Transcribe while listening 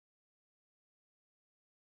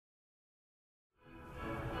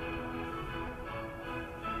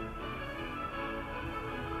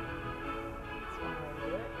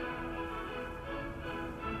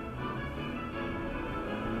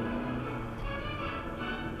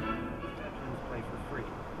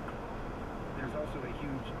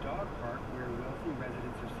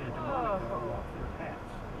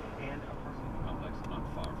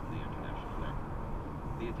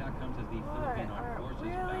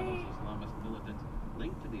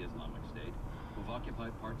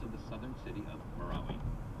occupied parts of the southern city of Marawi.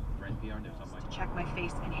 For NPR News, I'm Mike. To check my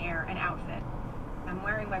face and hair and outfit. I'm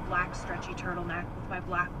wearing my black stretchy turtleneck with my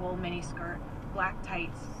black wool miniskirt, black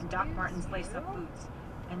tights, and Doc Martens lace-up boots.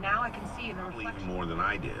 And now I can see in the reflection more than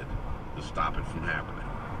I did to stop it from happening.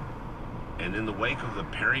 And in the wake of the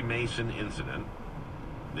Perry Mason incident,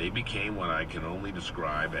 they became what I can only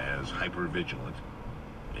describe as hyper-vigilant,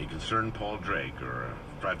 a concerned Paul Drake or a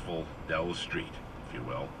fretful Della Street, if you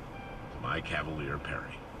will, to my Cavalier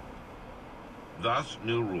Perry. Thus,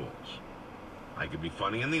 new rules. I could be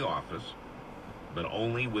funny in the office, but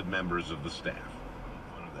only with members of the staff.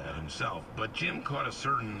 Fun of that himself, but Jim caught a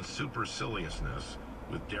certain superciliousness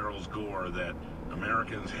with Daryl's gore that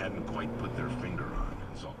Americans hadn't quite put their finger on.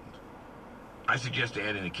 Consultant. I suggest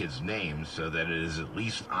adding the kid's name so that it is at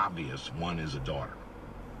least obvious one is a daughter.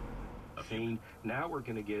 Now we're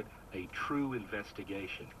going to get a true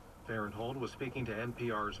investigation. Farron-Hold was speaking to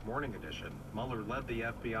NPR's Morning Edition. Mueller led the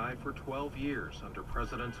FBI for 12 years under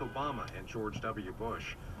Presidents Obama and George W.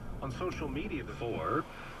 Bush. On social media before,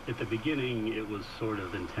 at the beginning, it was sort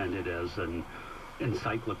of intended as an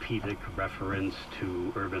encyclopedic reference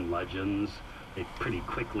to urban legends. It pretty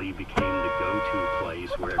quickly became the go-to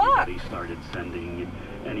place where everybody started sending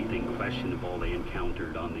anything questionable they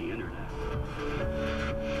encountered on the internet.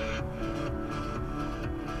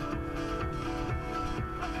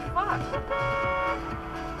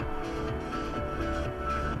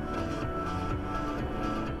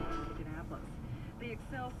 Indianapolis. The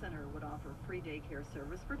Excel Center would offer free daycare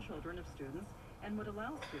service for children of students and would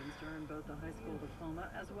allow students to earn both a high school diploma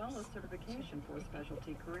as well as certification for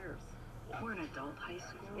specialty careers. Or an adult high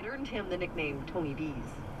school. It earned him the nickname Tony B's.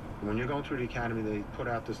 When you're going through the academy, they put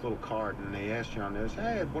out this little card and they ask you on this,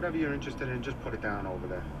 hey, whatever you're interested in, just put it down over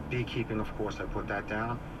there. Beekeeping, of course, I put that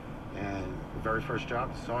down. And the very first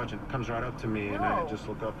job, the sergeant comes right up to me and I just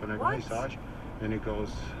look up and I go, hey, Sarge. And he goes,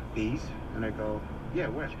 bees? And I go, yeah,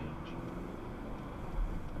 where?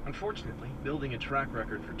 Unfortunately, building a track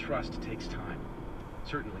record for trust takes time.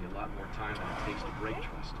 Certainly a lot more time than it takes to break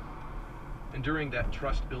trust. And during that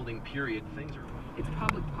trust-building period, things are... It's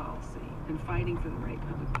public policy and fighting for the right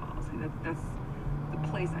public policy. That's the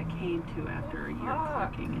place I came to after a year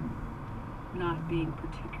clerking and not being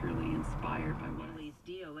particularly inspired by what...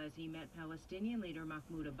 deal as he met Palestinian leader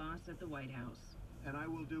Mahmoud Abbas at the White House. And I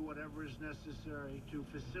will do whatever is necessary to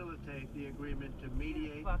facilitate the agreement to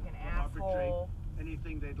mediate, fucking arbitrate,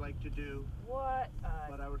 anything they'd like to do. What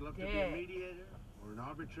But I would love to be a mediator, or an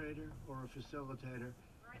arbitrator, or a facilitator.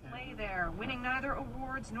 Lay there, winning neither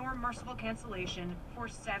awards nor merciful cancellation for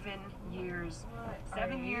 7 years.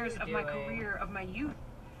 7 years of my career, of my youth.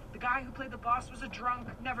 The guy who played the boss was a drunk,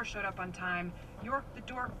 never showed up on time. York the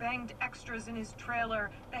dork banged extras in his trailer.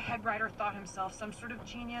 The head writer thought himself some sort of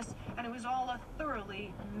genius, and it was all a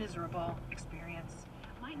thoroughly miserable experience.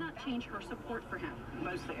 Might not change her support for him.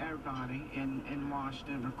 Mostly everybody in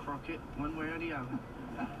Washington are crooked, one way or the other.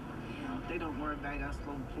 They don't worry about us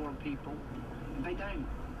little poor people. They don't.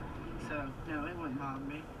 So, no, it wouldn't bother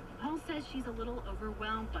me. Paul says she's a little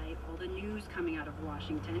overwhelmed by all the news coming out of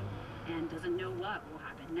Washington and doesn't know what will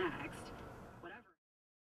happen next. Whatever.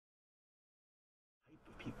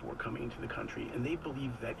 People were coming into the country, and they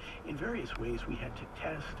believed that in various ways we had to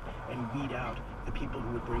test and weed out the people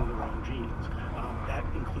who would bring the wrong genes. That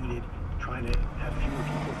included trying to have fewer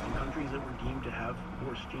people from countries that were deemed to have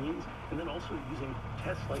worse genes, and then also using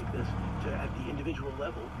tests like this to, at the individual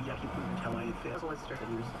level, weed out people who tell how you fail. The bloodstream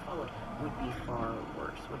that you followed would be far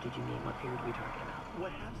worse. What did you mean? What period are we talking about?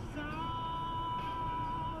 What happened?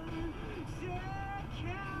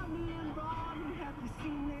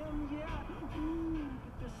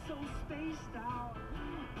 So spaced out,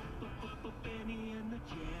 Benny and the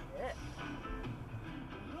Jets.